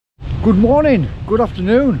Good morning, good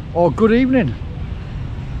afternoon, or good evening.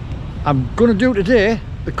 I'm going to do today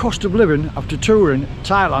the cost of living after touring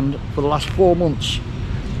Thailand for the last 4 months.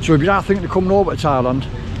 So if you are thinking of coming over to Thailand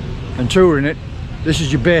and touring it, this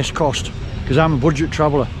is your base cost, because I'm a budget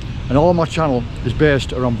traveller and all my channel is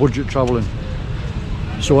based around budget travelling.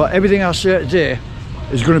 So everything I say today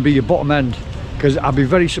is going to be your bottom end, because I'd be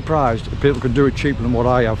very surprised if people can do it cheaper than what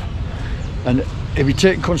I have. And if you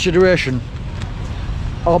take in consideration,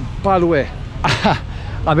 oh, by the way,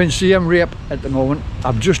 I'm in Siem Reap at the moment.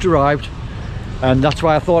 I've just arrived, and that's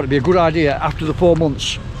why I thought it'd be a good idea after the 4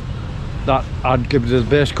 months that I'd give the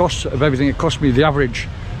base cost of everything. It cost me the average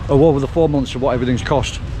of over the 4 months of what everything's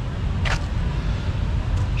cost.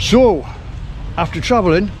 So, after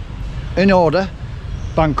travelling in order,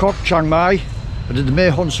 Bangkok, Chiang Mai, I did the Mae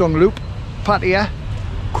Hon Son Loop, Pattaya,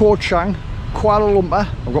 Koh Chang, Kuala Lumpur.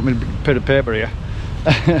 I've got my bit of paper here.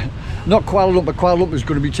 Not Kuala Lumpur. Kuala Lumpur is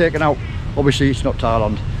going to be taken out. Obviously it's not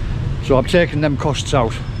Thailand, so I'm taking them costs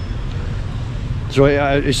out. So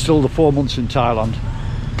it's still the 4 months in Thailand.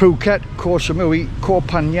 Phuket, Koh Samui, Koh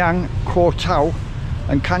Phangan, Koh Tao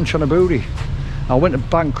and Kanchanaburi. I went to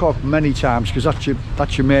Bangkok many times because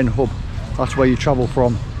that's your main hub. That's where you travel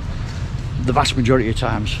from the vast majority of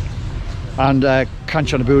times. And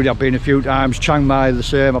Kanchanaburi I've been a few times, Chiang Mai the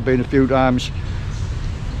same, I've been a few times.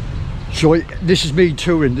 So this is me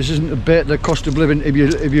touring. This isn't the cost of living if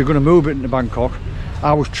you're going to move it into Bangkok.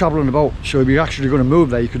 I was travelling about, so if you're actually going to move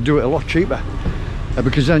there, you could do it a lot cheaper,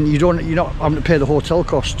 because then you're not having to pay the hotel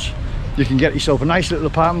costs. You can get yourself a nice little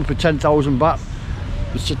apartment for 10,000 baht.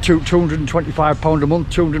 It's £225 a month,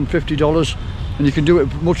 $250, and you can do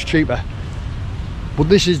it much cheaper. But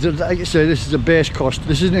this is like I say, this is the base cost.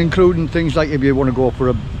 This isn't including things like if you want to go for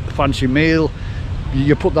a fancy meal,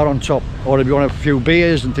 you put that on top, or if you want a few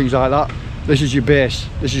beers and things like that. This is your base.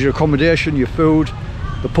 This is your accommodation, your food,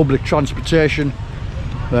 the public transportation,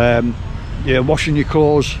 you're washing your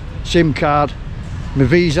clothes, SIM card, my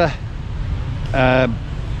visa, a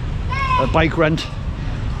bike rent,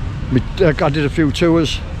 I did a few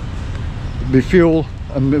tours, my fuel,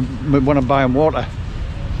 and when I'm buying water.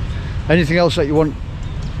 Anything else that you want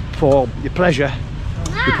for your pleasure,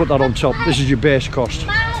 you put that on top. This is your base cost.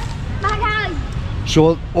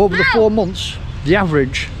 So over the 4 months, the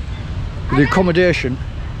average for the accommodation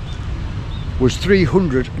was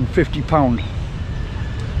 £350.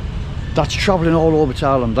 That's travelling all over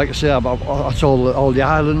Thailand. Like I say, that's all the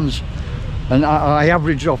islands, and I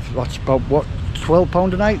averaged off, that's about what,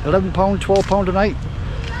 £12 a night, £11, £12 a night.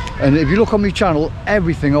 And if you look on my channel,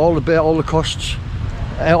 everything, all the costs,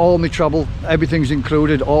 all my travel, everything's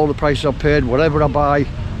included, all the prices I've paid, whatever I buy,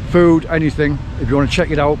 food, anything. If you want to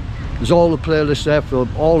check it out, there's all the playlists there for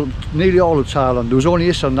nearly all of Thailand. There was only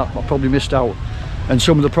this and that I probably missed out, and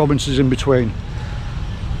some of the provinces in between.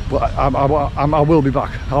 But I will be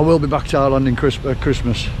back. I will be back to Thailand in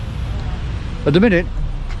Christmas. At the minute,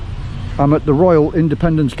 I'm at the Royal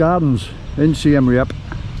Independence Gardens in Siem Reap.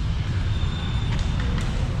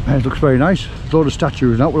 And it looks very nice. There's a load of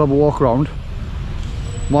statues now. We'll have a walk around.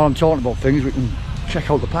 While I'm talking about things, we can check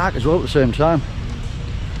out the park as well at the same time.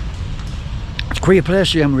 It's quite a place,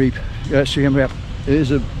 Siem Reap. Siem Reap. It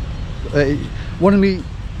is one of me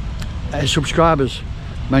subscribers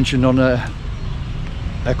mentioned on a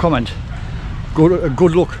comment,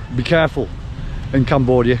 good luck, be careful in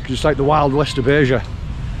Cambodia, because it's like the Wild West of Asia.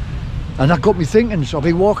 And that got me thinking. So I've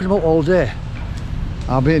been walking about all day.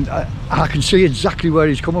 I can see exactly where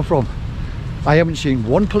he's coming from. I haven't seen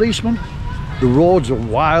one policeman. The roads are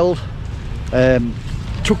wild.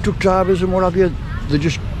 Tuk-tuk drivers and what have you, they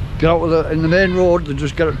just get out in the main road, they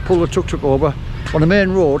just pull the tuk-tuk over on the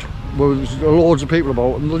main road where there's loads of people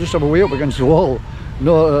about, and they'll just have a way up against the wall.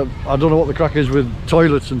 No, I don't know what the crack is with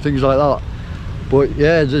toilets and things like that, but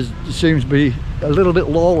yeah, there seems to be a little bit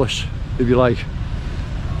lawless, if you like.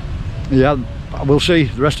 Yeah, we'll see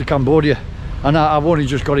the rest of Cambodia, and I've only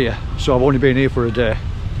just got here, so I've only been here for a day,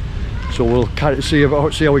 so we'll see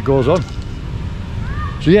how it goes on.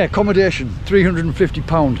 So yeah, accommodation,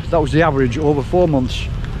 £350. That was the average over 4 months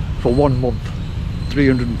for 1 month,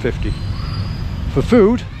 350. For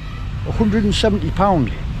food,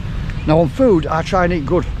 £170. Now on food, I try and eat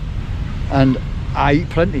good, and I eat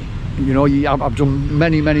plenty. You know, I've done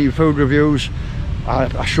many food reviews.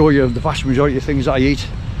 I show you the vast majority of things that I eat.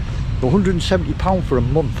 But £170 for a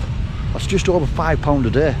month, that's just over £5 a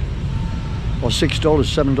day, or $6,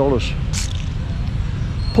 $7.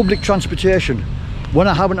 Public transportation. When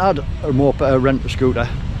I haven't had a moped or rent a scooter,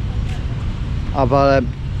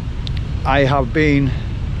 I have been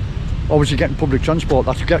obviously getting public transport.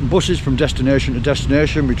 That's getting buses from destination to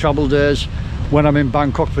destination, my travel days. When I'm in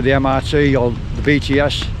Bangkok for the MRT or the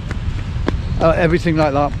BTS, everything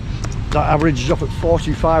like that, that averages up at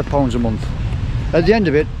 £45 a month. At the end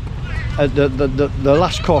of it, at the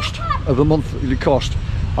last cost of the monthly cost,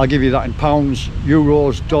 I'll give you that in pounds,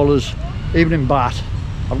 euros, dollars, even in baht.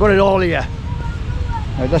 I've got it all here.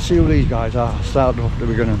 Right, let's see who these guys are. I'll start off at the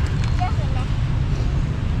beginning.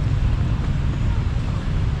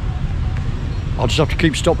 I'll just have to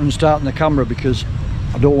keep stopping and starting the camera because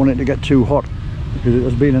I don't want it to get too hot, because it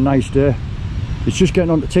has been a nice day. It's just getting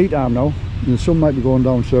on to tea time now, and the sun might be going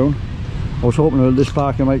down soon. I was hoping that this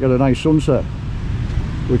park I might get a nice sunset,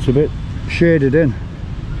 but it's a bit shaded in.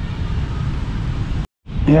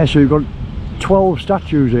 Yeah, so you've got 12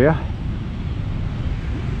 statues here.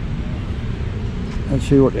 Let's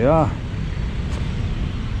see what they are.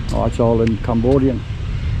 Oh, it's all in Cambodian.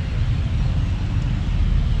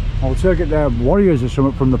 I'll take it they're warriors or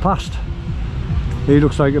something from the past. He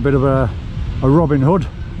looks like a bit of a Robin Hood.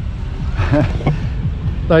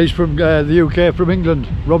 He's from the UK, from England.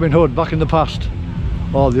 Robin Hood, back in the past.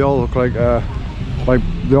 Oh, they all look like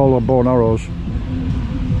they all have bow and arrows.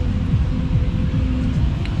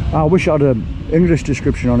 I wish I had an English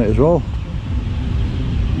description on it as well.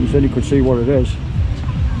 You said you could see what it is.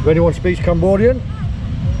 If anyone speaks Cambodian,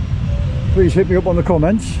 please hit me up on the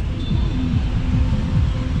comments.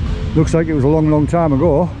 Looks like it was a long time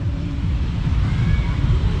ago.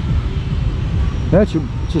 Yeah,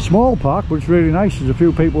 it's a small park, but it's really nice. There's a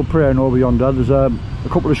few people praying over yonder. There's a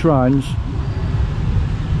couple of shrines.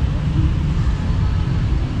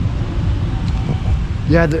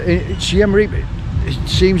 Yeah, Siem Reap, it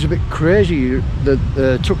seems a bit crazy.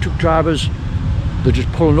 The tuk-tuk drivers, they're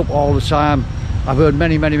just pulling up all the time. I've heard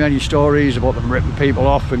many stories about them ripping people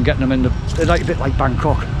off and getting them in they're like a bit like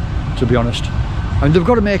Bangkok, to be honest. And they've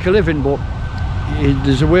got to make a living, but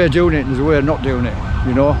there's a way of doing it and there's a way of not doing it,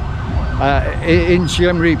 you know. In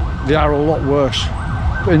Siem Reap, they are a lot worse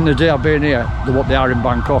in the day I've been here than what they are in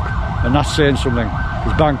Bangkok, and that's saying something,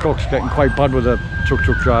 because Bangkok's getting quite bad with the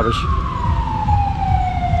tuk-tuk drivers.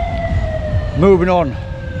 Moving on,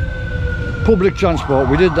 public transport,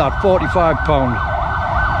 we did that, £45.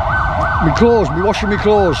 Me clothes, me washing me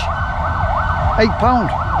clothes,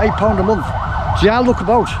 £8 a month. See, I look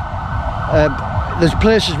about. There's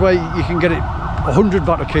places where you can get it 100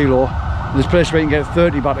 baht a kilo, and there's places where you can get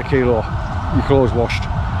 30 baht a kilo, your clothes washed.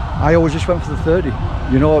 I always just went for the 30.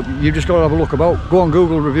 You know, you just got to have a look about. Go on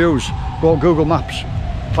Google reviews, go on Google Maps,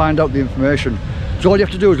 find out the information. So all you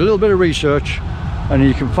have to do is a little bit of research, and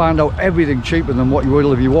you can find out everything cheaper than what you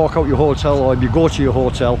will if you walk out your hotel, or if you go to your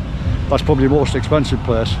hotel. That's probably the most expensive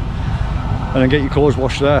place, and then get your clothes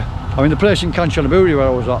washed there. I mean, the place in Kanchanaburi where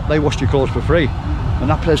I was at, they washed your clothes for free, and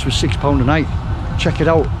that place was £6 a night. Check it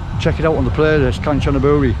out on the playlist.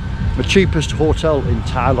 Kanchanaburi, the cheapest hotel in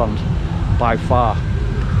Thailand by far,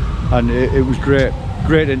 and it was great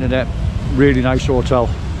internet, really nice hotel.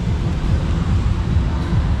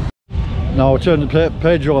 Now I'll turn the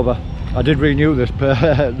page over. I did renew this,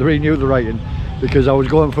 renew the rating, because I was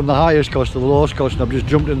going from the highest cost to the lowest cost, and I've just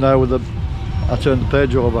jumped in there with I turned the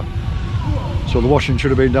page over. So the washing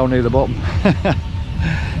should have been down near the bottom.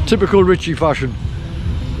 Typical Richy fashion.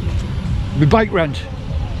 My bike rent.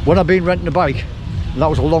 When I've been renting a bike, that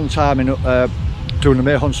was a long time in doing the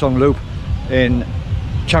Mae Hon Son Loop in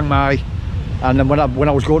Chiang Mai, and then when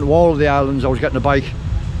I was going to all of the islands, I was getting a bike,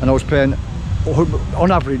 and I was paying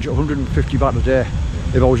on average 150 baht a day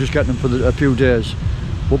if I was just getting them for a few days.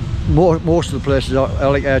 But most of the places,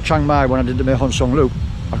 like Chiang Mai, when I did the Mae Hon Son Loop,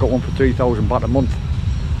 I got one for 3,000 baht a month,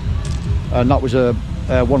 and that was a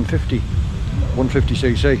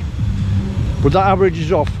 150cc. But that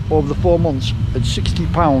averages off over the 4 months at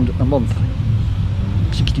 £60 a month.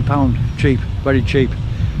 £60, cheap, very cheap.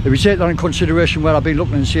 If you take that in consideration where I've been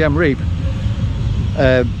looking in Siem Reap,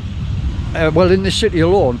 well, in this city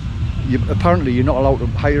alone, apparently you're not allowed to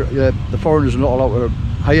hire, the foreigners are not allowed to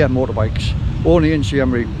hire motorbikes, only in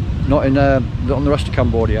Siem Reap, not in on the rest of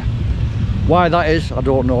Cambodia. Why that is, I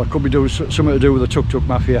don't know. It could be something to do with the tuk-tuk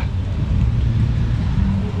mafia.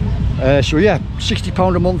 So yeah,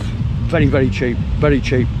 £60 a month, very cheap, very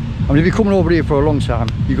cheap. I mean, if you're coming over here for a long time,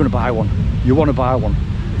 you're going to buy one. You want to buy one,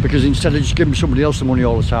 because instead of just giving somebody else the money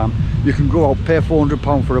all the time, you can go out, pay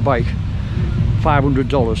 £400 for a bike,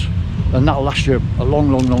 $500, and that'll last you a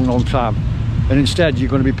long time. And instead you're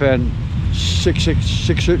going to be paying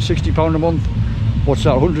 £60 a month. What's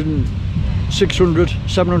that, 600,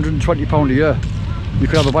 £720 a year. You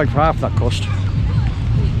could have a bike for half that cost.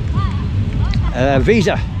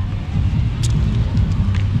 Visa.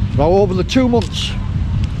 Now over the 2 months,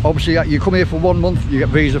 obviously you come here for 1 month, you get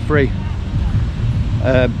visa free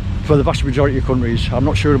for the vast majority of countries. I'm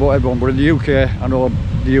not sure about everyone, but in the UK, I know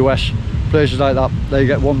the US, places like that, they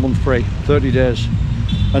get 1 month free, 30 days.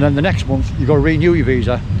 And then the next month, you've got to renew your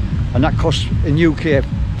visa, and that costs in UK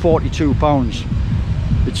 £42.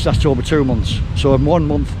 That's over 2 months. So in 1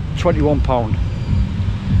 month, £21.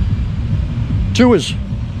 Tours.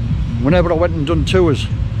 Whenever I went and done tours,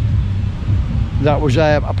 that was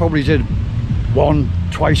I probably did 1,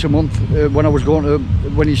 2 a month when I was going to,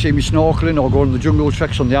 when you see me snorkeling or going to the jungle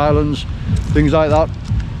treks on the islands, things like that.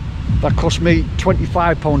 That cost me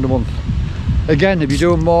 £25 a month. Again, if you're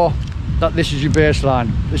doing more, this is your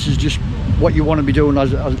baseline. This is just what you want to be doing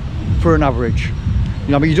as for an average. You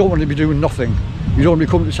know, I mean, you don't want to be doing nothing. You don't want to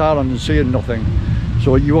be coming to this island and seeing nothing.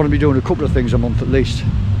 So you want to be doing a couple of things a month at least.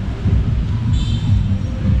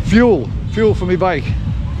 Fuel for my bike,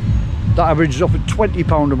 that averages off at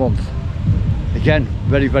 £20 a month. Again,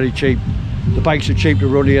 very, very cheap. The bikes are cheap to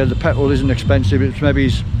run here. The petrol isn't expensive. It's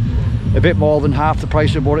maybe a bit more than half the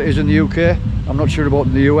price of what it is in the UK. I'm not sure about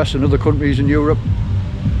in the US and other countries in Europe.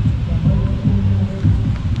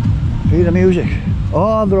 Hear the music?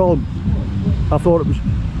 Oh, they're all, I thought it was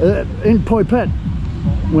in Phuket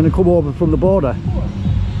when they come over from the border.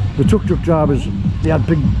 The tuk-tuk drivers, they had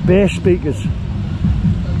big bass speakers,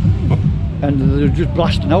 and they're just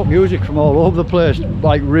blasting out music from all over the place,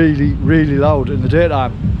 like really, really loud in the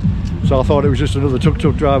daytime. So I thought it was just another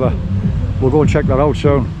tuk-tuk driver. We'll go and check that out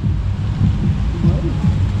soon.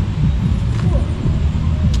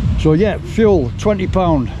 So yeah, fuel,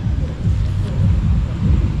 £20.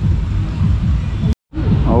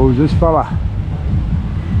 Oh, who's this fella?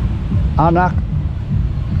 Anak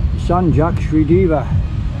Sanjak Srideva.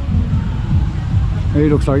 He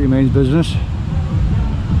looks like he means business.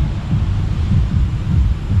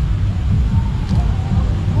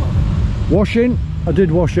 Washing, I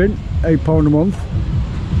did washing, £8 a month.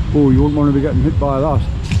 Oh, you wouldn't want to be getting hit by that.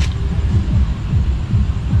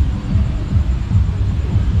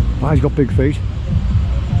 Oh, he's got big feet.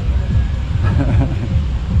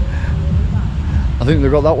 I think they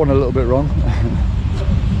got that one a little bit wrong.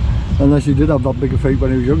 Unless he did have that bigger feet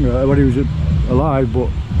when he was younger, when he was alive, but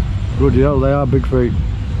bloody hell, they are big feet.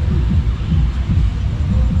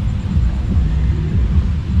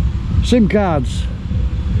 SIM cards.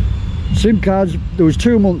 SIM cards, there was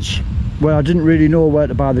 2 months where I didn't really know where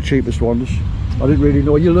to buy the cheapest ones. I didn't really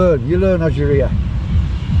know. You learn as you're here.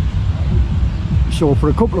 So for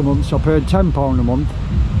a couple of months I paid £10 a month,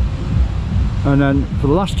 and then for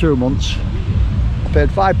the last 2 months I paid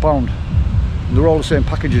 £5. They're all the same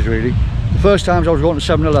packages really. The first times I was going to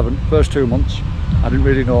 7-Eleven, first 2 months, I didn't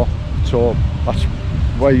really know, so that's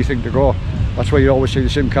where you think to go. That's where you always see the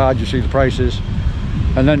SIM card, you see the prices.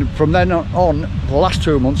 And then from then on, the last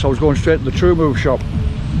 2 months I was going straight to the True Move shop.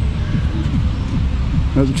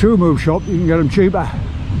 At the True Move shop you can get them cheaper,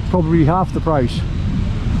 probably half the price.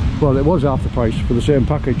 Well, it was half the price for the same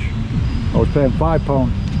package. I was paying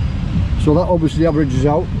 £5. So that obviously averages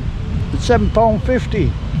out at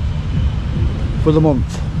 £7.50 for the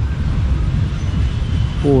month.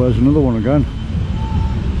 Oh, there's another one again.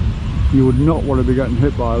 You would not want to be getting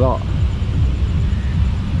hit by that.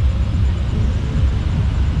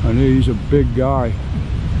 And he's a big guy.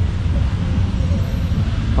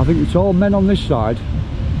 I think it's all men on this side.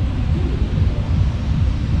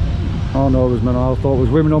 Oh no, there's men. I thought it was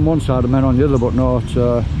women on one side and men on the other, but no, it's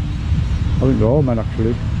I think they're all men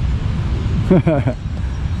actually.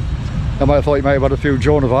 I might have thought you might have had a few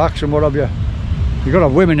Joan of Arcs and what have you. You've got to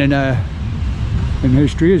have women in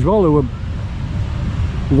history as well who were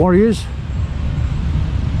warriors.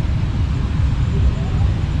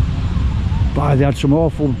 But they had some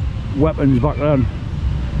awful weapons back then.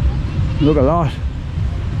 Look at that.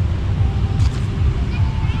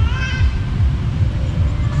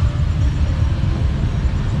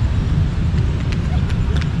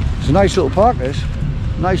 It's a nice little park, this.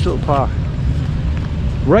 Nice little park.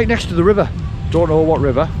 Right next to the river. Don't know what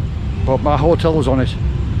river, but my hotel's on it.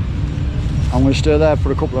 I'm going to stay there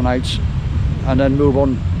for a couple of nights and then move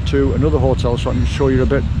on to another hotel so I can show you a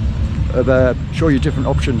bit of show you different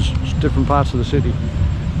options, different parts of the city,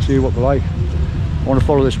 see what they're like. I want to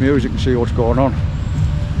follow this music and see what's going on.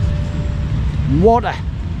 Water,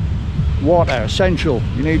 essential.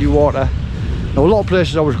 You need your water. Now a lot of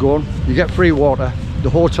places I was going, you get free water. The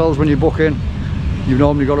hotels, when you book in, you've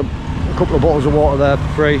normally got a couple of bottles of water there for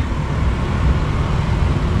free,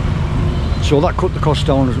 so that cut the cost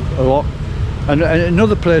down a lot. And in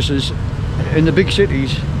other places, in the big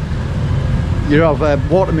cities, you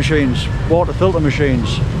have water machines, water filter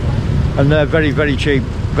machines, and they're very, very cheap,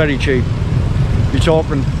 very cheap. You're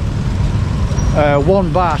talking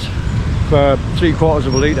 1 baht for 3/4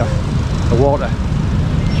 of a litre of water.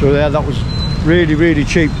 So there, that was really, really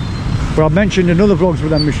cheap. But I've mentioned in other vlogs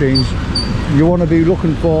with them machines, you want to be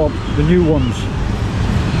looking for the new ones,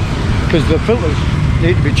 because the filters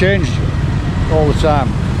need to be changed all the time,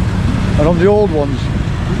 and on the old ones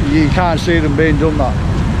you can't see them being done that.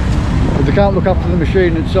 If they can't look after the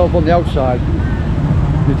machine itself on the outside,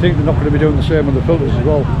 you think they're not going to be doing the same with the filters as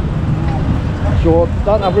well. So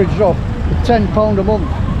that averages off £10 a month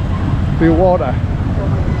for your water.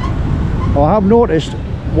 Now, I have noticed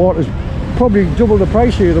water's probably double the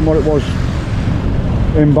price here than what it was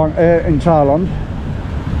in Thailand.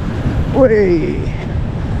 Whee!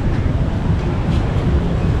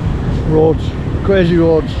 Roads, crazy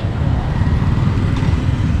roads.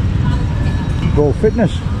 Go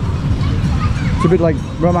fitness. It's a bit like,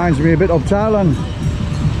 reminds me a bit of Thailand.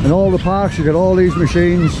 In all the parks you get all these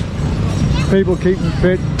machines, people keeping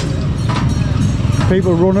fit,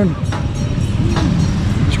 people running.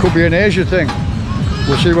 This could be an Asia thing.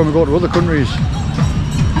 We'll see when we go to other countries.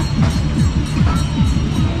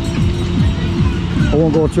 I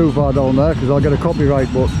won't go too far down there because I'll get a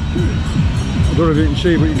copyright, but I don't know if you can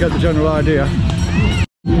see, but you get the general idea.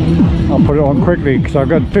 I'll put it on quickly because I've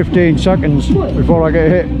got 15 seconds before I get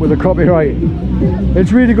hit with a copyright.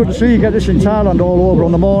 It's really good to see you get this in Thailand all over,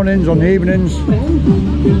 on the mornings, on the evenings.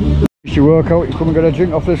 It's your workout, you come and get a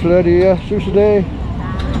drink off this lady here, Day.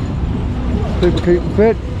 People keeping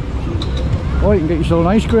fit. Oh, you can get yourself an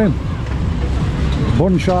ice cream.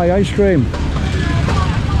 Bun chai ice cream.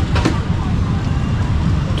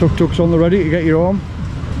 Tuk-tuks on the ready to get you home.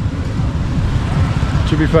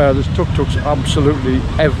 To be fair, there's tuk-tuks absolutely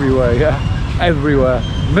everywhere, yeah? Everywhere.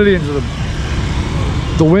 Millions of them.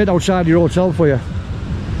 They'll wait outside your hotel for you.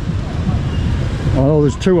 I know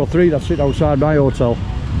there's 2 or 3 that sit outside my hotel.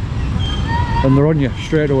 And they're on you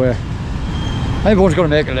straight away. Everyone's got to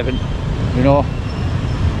make a living, you know?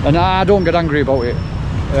 And I don't get angry about it.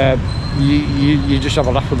 You just have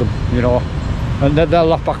a laugh with them, you know? And they'll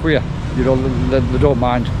laugh back with you, you know? They don't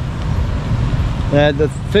mind. The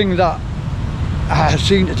thing that I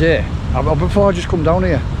seen today, before I just come down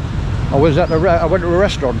here, I went to a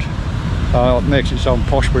restaurant. It makes it sound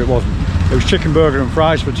posh, but it wasn't. It was chicken burger and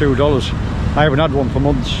fries for $2. I haven't had one for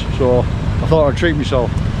months, so I thought I'd treat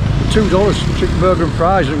myself. $2 chicken burger and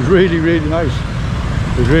fries. It was really, really nice.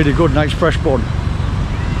 It was really good, nice fresh bun.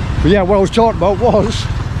 But yeah, what I was talking about was,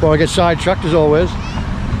 before I get sidetracked as always,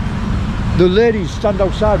 the ladies stand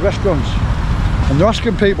outside restaurants and they're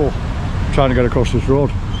asking people, trying to get across this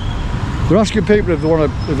road, they're asking people if they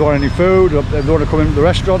want any food, or if they want to come into the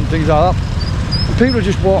restaurant and things like that. And people are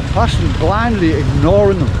just walking past and blindly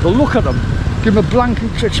ignoring them. They'll look at them, give them a blank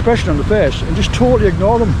expression on the face and just totally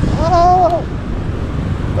ignore them. Oh!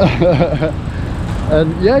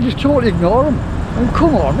 And yeah, just totally ignore them. And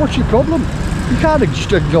come on, what's your problem? You can't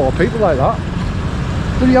just ignore people like that.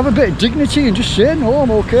 Then you have a bit of dignity and just say, no,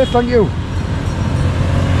 I'm okay, thank you.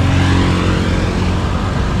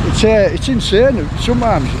 It's insane.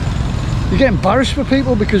 Sometimes you get embarrassed for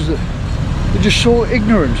people because they're just so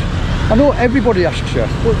ignorant. I know everybody asks you,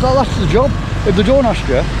 but that's the job. If they don't ask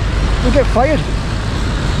you, they'll get fired.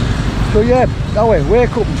 So yeah, that way,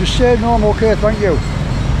 wake up and just say, no, I'm okay, thank you.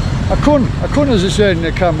 I couldn't, as they say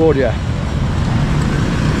in Cambodia.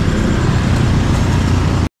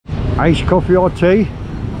 Iced coffee or tea?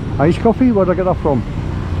 Iced coffee? Where did I get that from?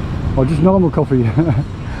 Or just normal coffee?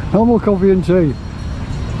 Normal coffee and tea.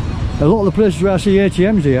 A lot of the places where I see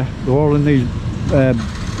ATMs here, they're all in these,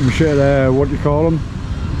 what do you call them?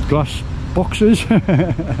 Glass boxes.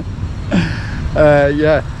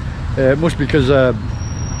 Yeah, it must be because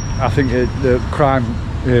I think the crime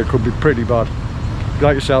here could be pretty bad.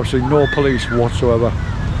 Like I said, I've seen no police whatsoever.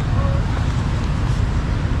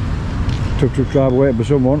 Tuk-tuk driver waiting for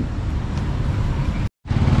someone.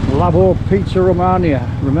 Labo Pizza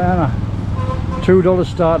Romana, $2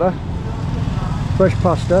 starter, fresh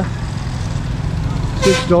pasta,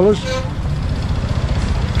 $6.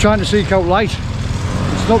 Trying to seek out light.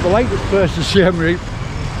 It's not the light that's first to Siem Reap.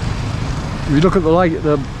 If you look at the light at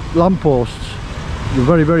the lampposts, they're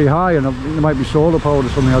very, very high, and I think there might be solar powered or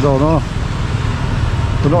something, I don't know.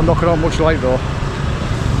 They're not knocking on much light though.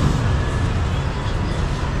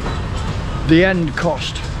 The end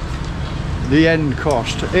cost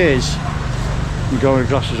is, you got my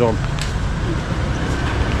glasses on,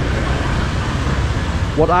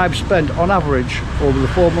 what I've spent on average over the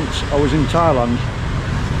 4 months I was in Thailand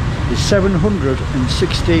is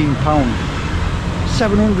 £716.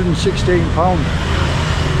 £716.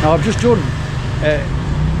 Now I've just done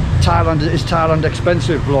Thailand is Thailand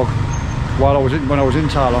expensive vlog when I was in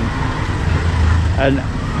Thailand, and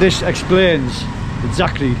this explains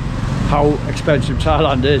exactly how expensive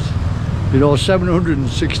Thailand is. You know,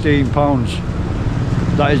 £716.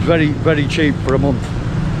 That is very, very cheap for a month.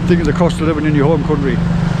 think of the cost of living in your home country.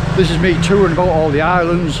 This is me touring about all the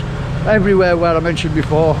islands, everywhere where I mentioned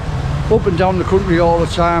before, up and down the country all the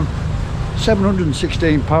time.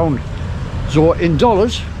 £716. So in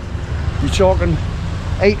dollars, you're talking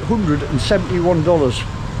 $871.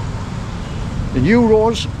 In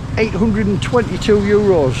euros, 822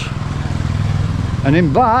 euros. And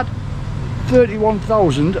in baht,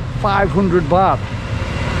 31,500 baht.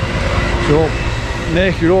 So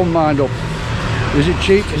make your own mind up. Is it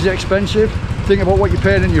cheap? Is it expensive? Think about what you're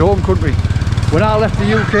paying in your home country. When I left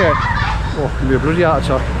the UK, oh, it can be a bloody heart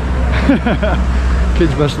attack.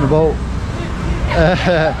 Kids messing about.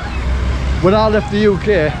 When I left the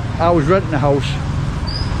UK, I was renting a house.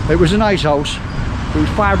 It was a nice house. It was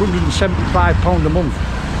 £575 a month.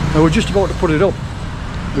 They were just about to put it up.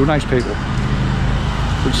 They were nice people.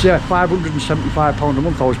 But yeah, £575 a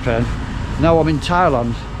month I was paying. Now I'm in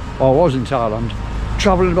Thailand, or I was in Thailand,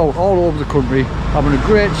 travelling about all over the country, having a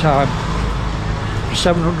great time for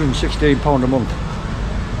 £716 a month.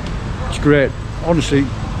 It's great. Honestly,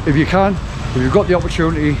 if you can, if you've got the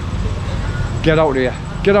opportunity, get out here.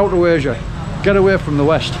 Get out of Asia. Get away from the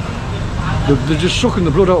West. They're just sucking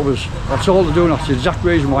the blood out of us. That's all they're doing. That's the exact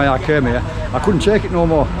reason why I came here. I couldn't take it no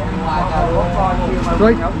more.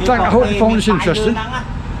 Right, I hope you found this interesting.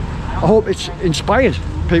 I hope it's inspired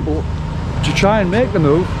people to try and make the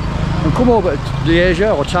move and come over to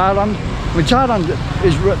Asia or Thailand. I mean, Thailand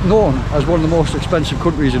is known as one of the most expensive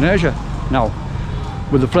countries in Asia now.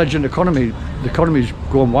 With the fledgling economy, the economy's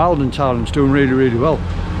going wild in Thailand. It's doing really, really well.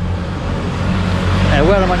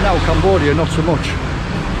 Where I'm at now, Cambodia, not so much.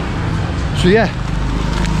 So yeah,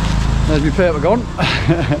 there's my paper gone.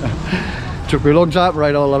 Took me a long time to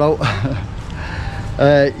write all that out.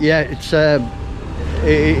 Yeah, it's a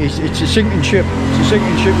sinking ship. It's a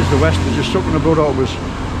sinking ship as the West. They're just sucking the blood out of us.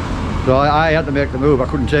 So I had to make the move. I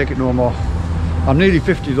couldn't take it no more. I'm nearly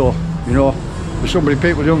 50 though, you know. For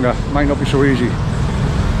people younger, it might not be so easy.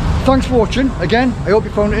 Thanks for watching. Again, I hope you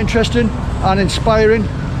found it interesting and inspiring.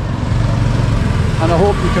 And I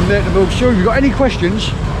hope you can make the move soon. If you've got any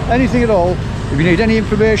questions, anything at all, if you need any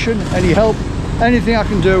information, any help, anything I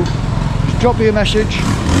can do, just drop me a message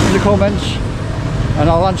in the comments and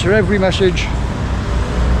I'll answer every message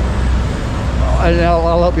and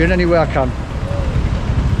I'll help you in any way I can.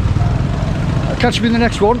 Catch me in the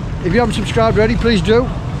next one. If you haven't subscribed already, please do.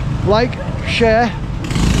 Like, share,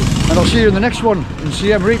 and I'll see you in the next one in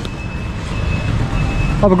Siem Reap.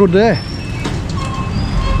 Have a good day.